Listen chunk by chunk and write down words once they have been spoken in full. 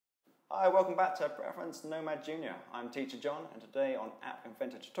Hi, welcome back to Preference Nomad Junior. I'm Teacher John, and today on App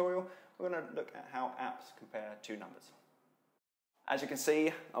Inventor tutorial, we're going to look at how apps compare two numbers. As you can see,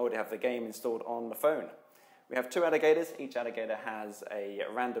 I already have the game installed on the phone. We have two alligators. Each alligator has a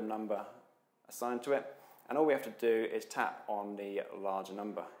random number assigned to it, and all we have to do is tap on the larger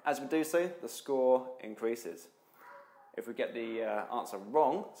number. As we do so, the score increases. If we get the answer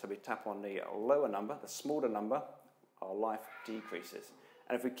wrong, so we tap on the lower number, the smaller number, our life decreases.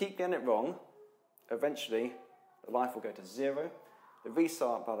 And if we keep getting it wrong, eventually the life will go to 0, the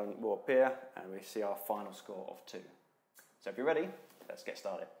restart button will appear, and we see our final score of 2. So if you're ready, let's get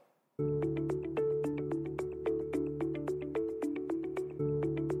started.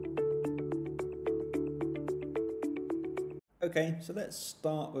 Okay, so let's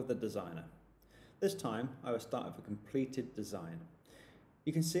start with the designer. This time I will start with a completed design.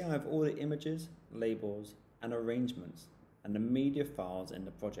 You can see I have all the images, labels and arrangements and the media files in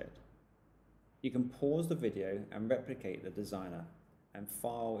the project. You can pause the video and replicate the designer and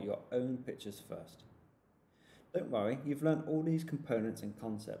file your own pictures first. Don't worry, you've learned all these components and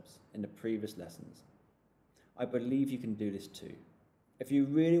concepts in the previous lessons. I believe you can do this too. If you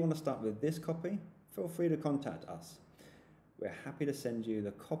really want to start with this copy, feel free to contact us. We're happy to send you the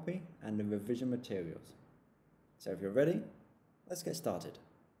copy and the revision materials. So if you're ready, let's get started.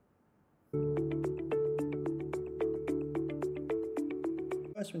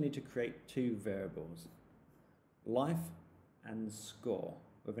 First, we need to create two variables, life and score,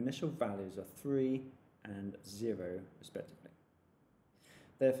 with initial values of 3 and 0 respectively.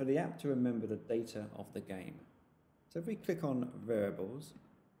 They're for the app to remember the data of the game. So if we click on variables,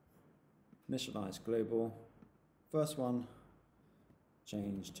 initialize global, first one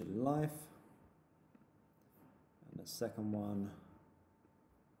change to life, and the second one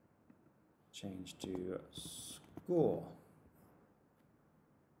change to score.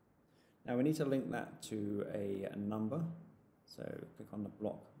 Now we need to link that to a number, so click on the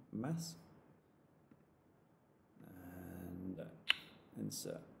block mass and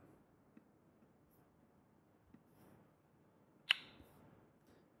insert.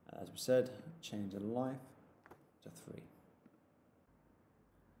 As we said, change the life to 3.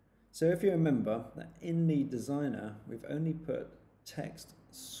 So if you remember that in the designer we've only put text,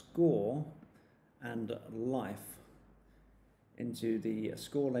 score and life into the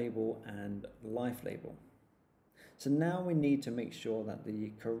score label and life label. So now we need to make sure that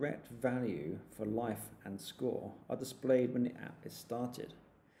the correct value for life and score are displayed when the app is started.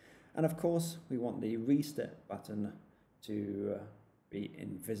 And of course, we want the reset button to be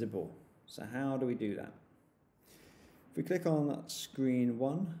invisible. So how do we do that? If we click on screen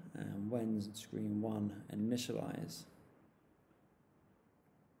 1, and when screen 1 initialize,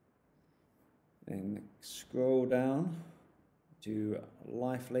 then scroll down to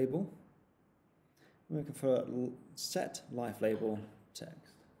life label. I'm looking for set life label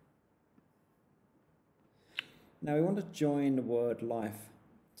text. Now we want to join the word life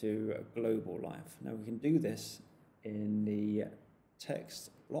to a global life. Now we can do this in the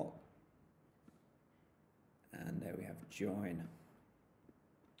text block. And there we have join.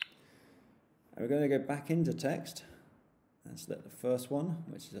 And we're going to go back into text and select the first one,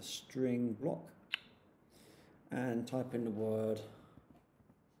 which is a string block, and type in the word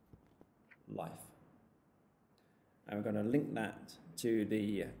life. And we're going to link that to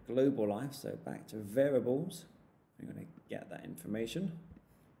the global life, so back to variables. We're going to get that information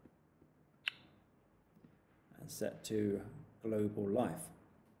and set to global life.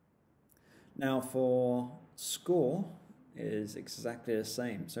 Now for score is exactly the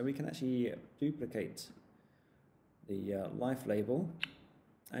same, so we can actually duplicate the life label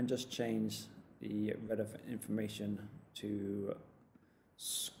and just change the relevant information to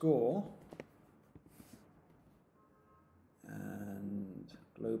score and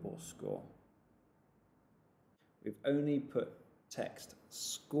global score. We've only put text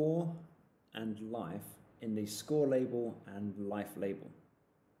score and life in the score label and life label.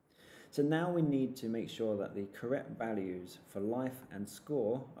 So now we need to make sure that the correct values for life and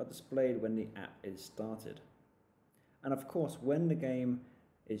score are displayed when the app is started. And of course, when the game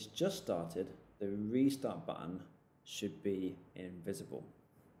is just started, the restart button should be invisible.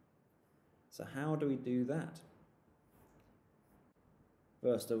 So how do we do that?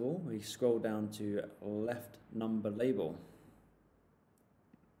 First of all, we scroll down to left number label.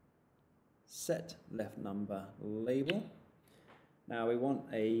 Set left number label. Now we want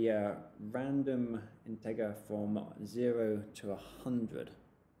a random integer from 0 to 100.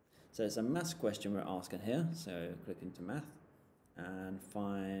 So it's a maths question we're asking here. So click into math and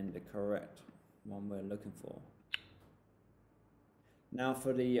find the correct one we're looking for. Now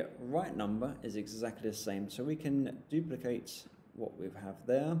for the right number is exactly the same, so we can duplicate what we have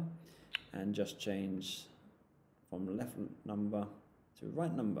there and just change from left number to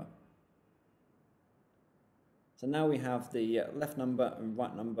right number. So now we have the left number and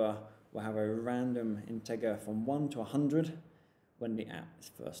right number will have a random integer from 1 to 100 when the app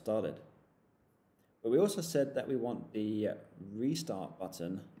is first started. But we also said that we want the restart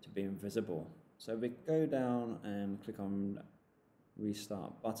button to be invisible. So we go down and click on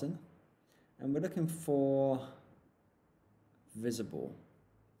restart button, and we're looking for visible.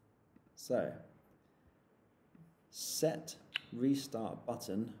 So set restart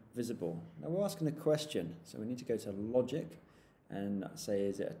button visible. Now we're asking a question, so we need to go to logic and say,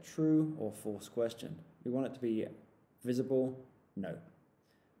 is it a true or false question? We want it to be visible, no.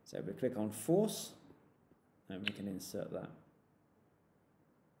 So we click on false and we can insert that.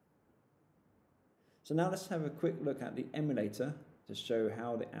 So now let's have a quick look at the emulator to show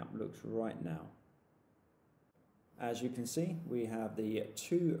how the app looks right now. As you can see, we have the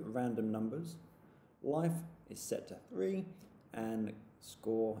two random numbers. Life is set to 3 and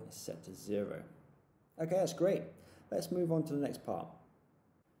score is set to 0. Okay, that's great. Let's move on to the next part.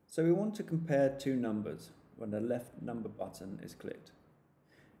 So we want to compare two numbers when the left number button is clicked.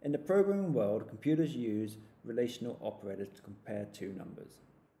 In the programming world, computers use relational operators to compare two numbers.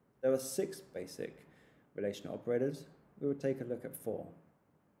 There are 6 basic relational operators. We will take a look at 4.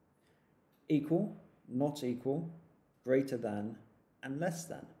 Equal, not equal, greater than, and less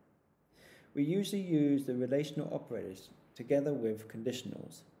than. We usually use the relational operators together with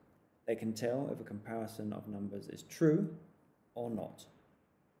conditionals. They can tell if a comparison of numbers is true or not.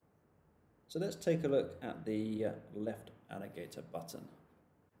 So let's take a look at the left alligator button.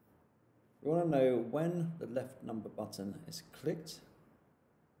 We want to know when the left number button is clicked,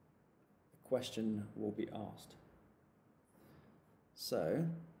 the question will be asked. So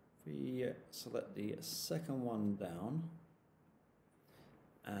if we select the second one down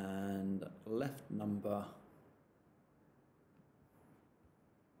and left number,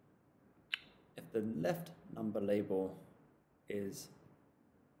 if the left number label is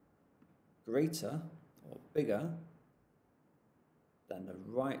greater or bigger than the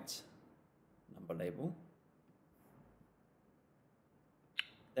right number label,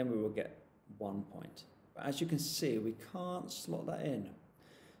 then we will get 1 point. But as you can see, we can't slot that in.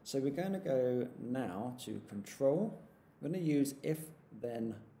 So we're going to go now to control. We're going to use if,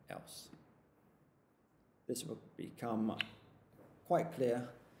 then, else. This will become quite clear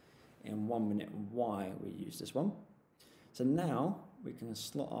in 1 minute why we use this one. So now we can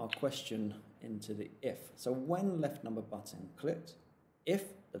slot our question into the if. So when left number button clicked, if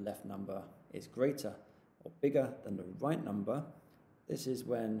the left number is greater or bigger than the right number, this is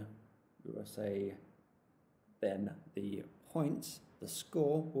when we will say then the points, the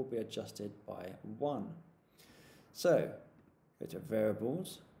score will be adjusted by 1. So go to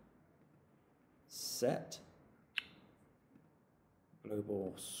variables, set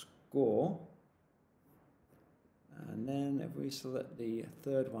global score, and then if we select the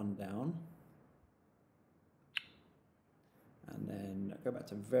third one down and then go back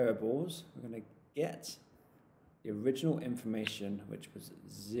to variables, we're going to get the original information, which was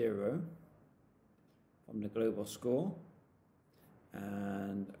 0 from the global score,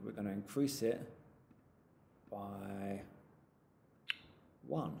 and we're going to increase it by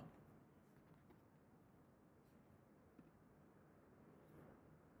 1.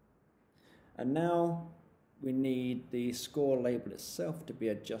 And now we need the score label itself to be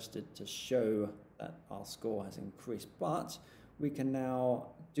adjusted to show that our score has increased, but we can now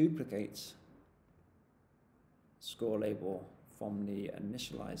duplicate score label from the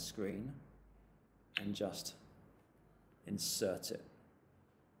initialize screen and just insert it.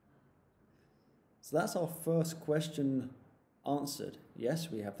 So that's our first question answered. Yes,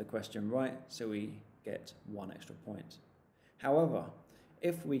 we have the question right, so we get 1 extra point. However,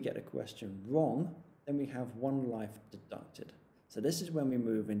 if we get a question wrong, then we have 1 life deducted. So this is when we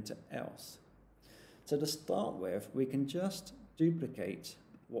move into else. So to start with, we can just duplicate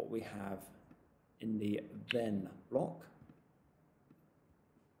what we have in the then block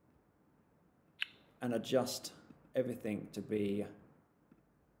and adjust everything to be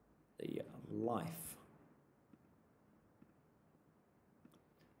the life.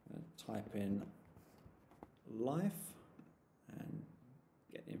 Type in life and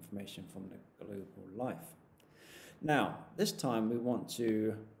get the information from the global life. Now, this time we want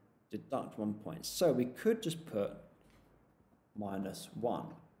to deduct 1 point. So we could just put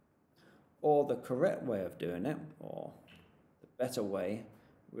 -1. Or the correct way of doing it, or the better way,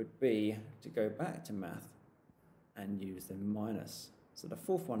 would be to go back to math and use the minus So the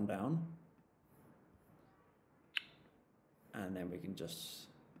fourth one down, and then we can just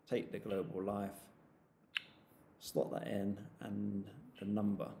take the global life, slot that in, and the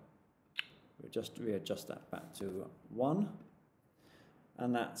number. We'll just readjust that back to 1,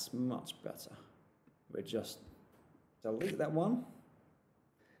 and that's much better. We'll just delete that one,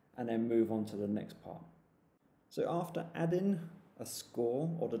 and then move on to the next part. So after adding a score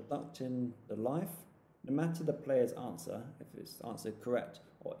or deducting the life, no matter the player's answer, if it's answered correct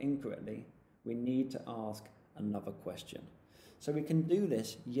or incorrectly, we need to ask another question. So we can do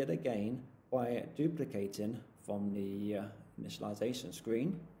this yet again by duplicating from the initialization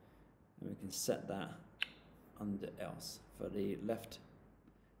screen, and we can set that under else for the left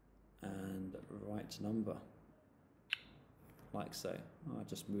and right number, like so. I'll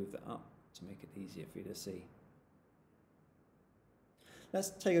just move that up to make it easier for you to see. Let's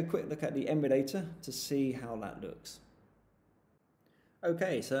take a quick look at the emulator to see how that looks.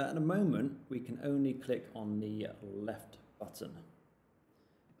 Okay, so at the moment we can only click on the left button.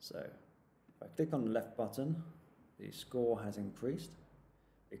 So if I click on the left button, the score has increased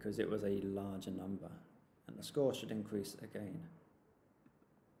because it was a larger number, and the score should increase again.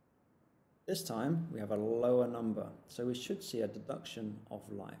 This time we have a lower number, so we should see a deduction of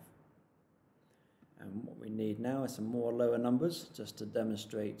life. And what we need now is some more lower numbers, just to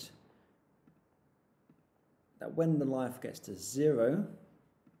demonstrate that when the life gets to 0,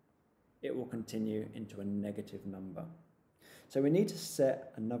 it will continue into a negative number. So we need to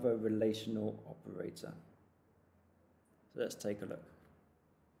set another relational operator. So let's take a look.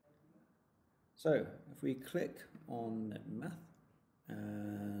 So if we click on math,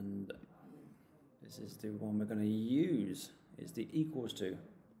 and this is the one we're going to use, is the equals to.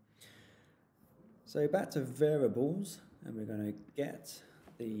 So back to variables, and we're going to get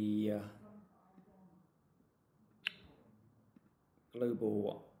the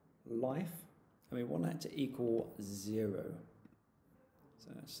global life, and we want that to equal 0.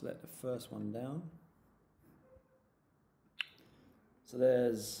 So let's select the first one down. So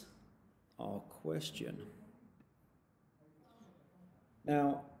there's our question.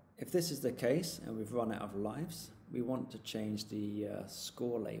 Now, if this is the case and we've run out of lives, we want to change the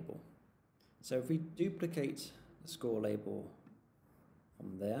score label. So if we duplicate the score label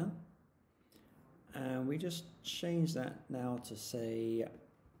from there, and we just change that now to say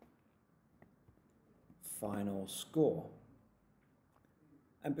final score.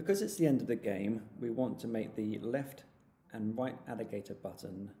 And because it's the end of the game, we want to make the left and right alligator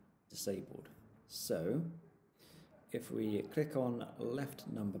button disabled. So if we click on left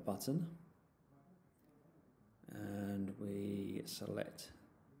number button and we select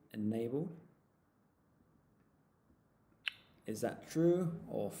enable, is that true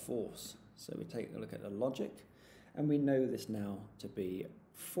or false? So we take a look at the logic, and we know this now to be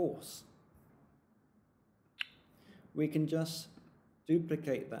false. We can just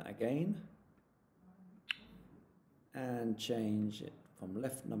duplicate that again and change it from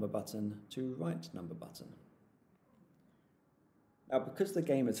left number button to right number button. Now, because the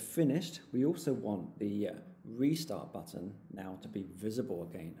game is finished, we also want the restart button now to be visible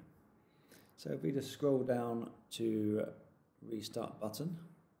again. So if we just scroll down to restart button,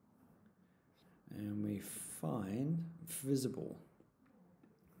 and we find visible.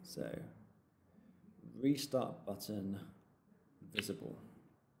 So restart button visible.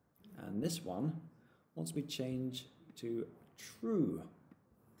 And this one wants to be changed to true.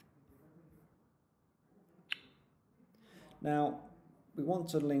 Now, we want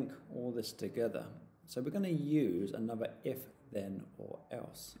to link all this together. So we're going to use another if, then, or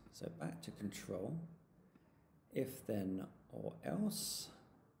else. So back to control, if, then, or else,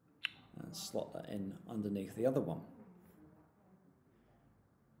 and slot that in underneath the other one.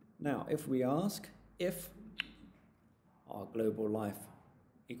 Now, if we ask if our global life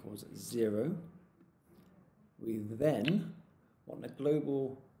equals 0, we then want the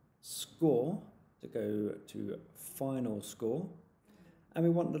global score to go to final score, and we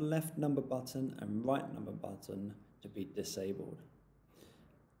want the left number button and right number button to be disabled.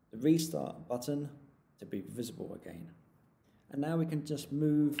 The restart button to be visible again. And now we can just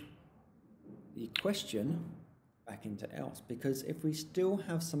move the question back into else, because if we still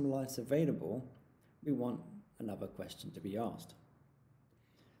have some lives available, we want another question to be asked.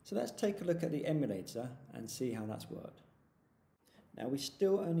 So let's take a look at the emulator and see how that's worked. Now we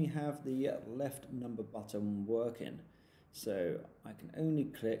still only have the left number button working, so I can only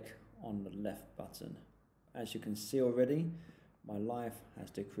click on the left button. As you can see already, my life has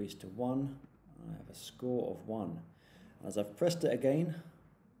decreased to 1. I have a score of 1. As I've pressed it again,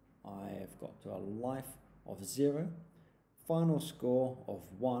 I've got to a life of 0. final score of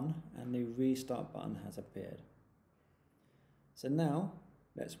 1 and the restart button has appeared. So now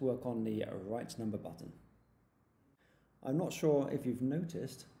let's work on the right number button. I'm not sure if you've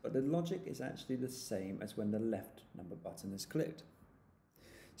noticed, but the logic is actually the same as when the left number button is clicked.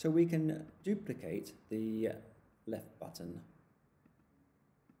 So we can duplicate the left button,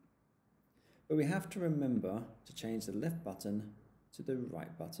 but we have to remember to change the left button to the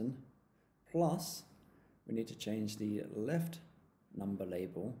right button, plus we need to change the left number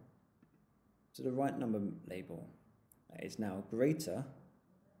label to the right number label. That is now greater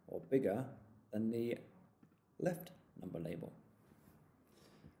or bigger than the left number label.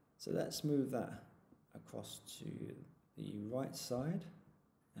 So let's move that across to the right side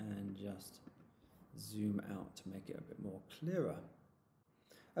and just zoom out to make it a bit more clearer.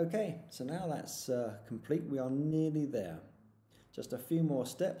 Okay, so now that's complete. We are nearly there. Just a few more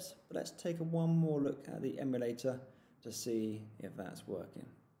steps, but let's take one more look at the emulator to see if that's working.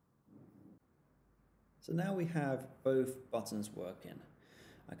 So now we have both buttons working.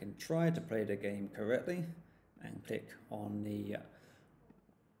 I can try to play the game correctly and click on the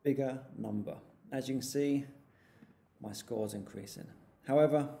bigger number. As you can see, my score is increasing.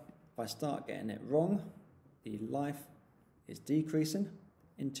 However, if I start getting it wrong, the life is decreasing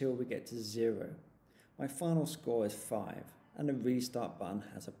until we get to 0. My final score is 5 and the restart button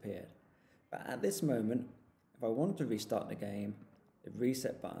has appeared. But at this moment, if I want to restart the game, the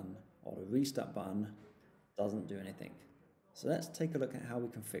reset button or the restart button doesn't do anything. So let's take a look at how we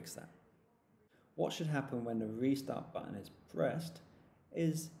can fix that. What should happen when the restart button is pressed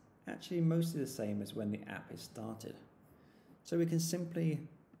is actually mostly the same as when the app is started. So we can simply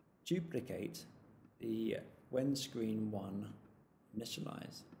duplicate the when screen 1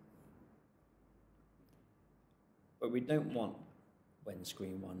 initialize. But we don't want when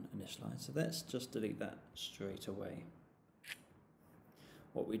screen 1 initialize, so let's just delete that straight away.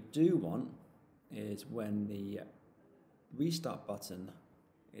 What we do want is when the restart button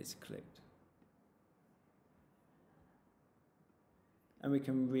is clicked. And we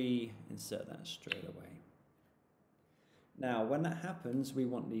can reinsert that straight away. Now, when that happens, we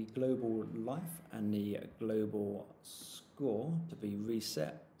want the global life and the global score to be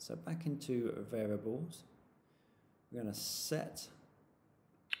reset. So back into variables, we're going to set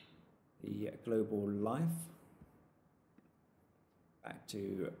the global life back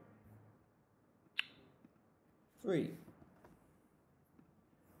to 3.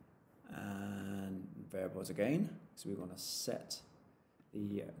 And variables again, so we want to set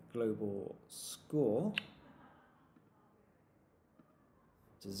the global score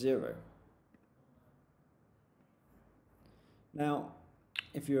to 0. Now,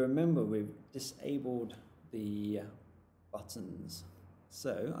 if you remember, we've disabled the buttons.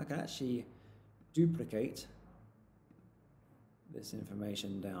 So I can actually duplicate this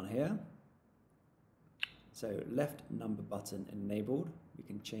information down here. So left number button enabled. We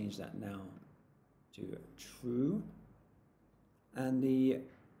can change that now to true. And the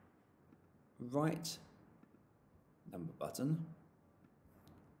right number button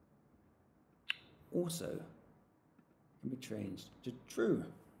also can be changed to true.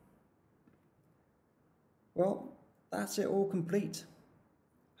 Well, that's it all complete.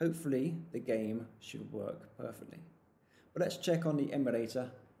 Hopefully the game should work perfectly. But let's check on the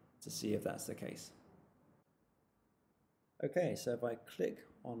emulator to see if that's the case. Okay, so if I click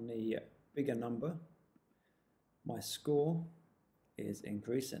on the bigger number, my score is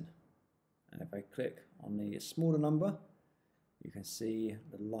increasing. And if I click on the smaller number, you can see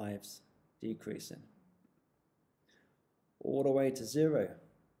the lives decreasing. All the way to 0.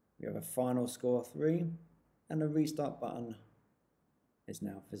 We have a final score of 3 and the restart button is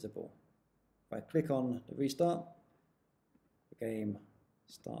now visible. If I click on the restart, the game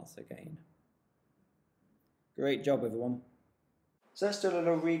starts again. Great job, everyone. So let's do a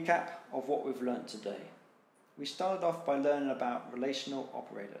little recap of what we've learned today. We started off by learning about relational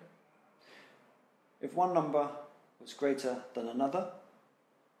operator. If one number was greater than another,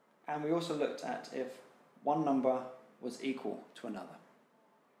 and we also looked at if one number was equal to another.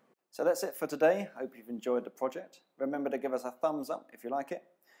 So that's it for today. Hope you've enjoyed the project. Remember to give us a thumbs up if you like it.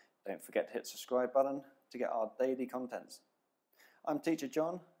 Don't forget to hit the subscribe button to get our daily contents. I'm Teacher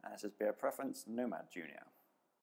John, and this has been a Preference Nomad Junior.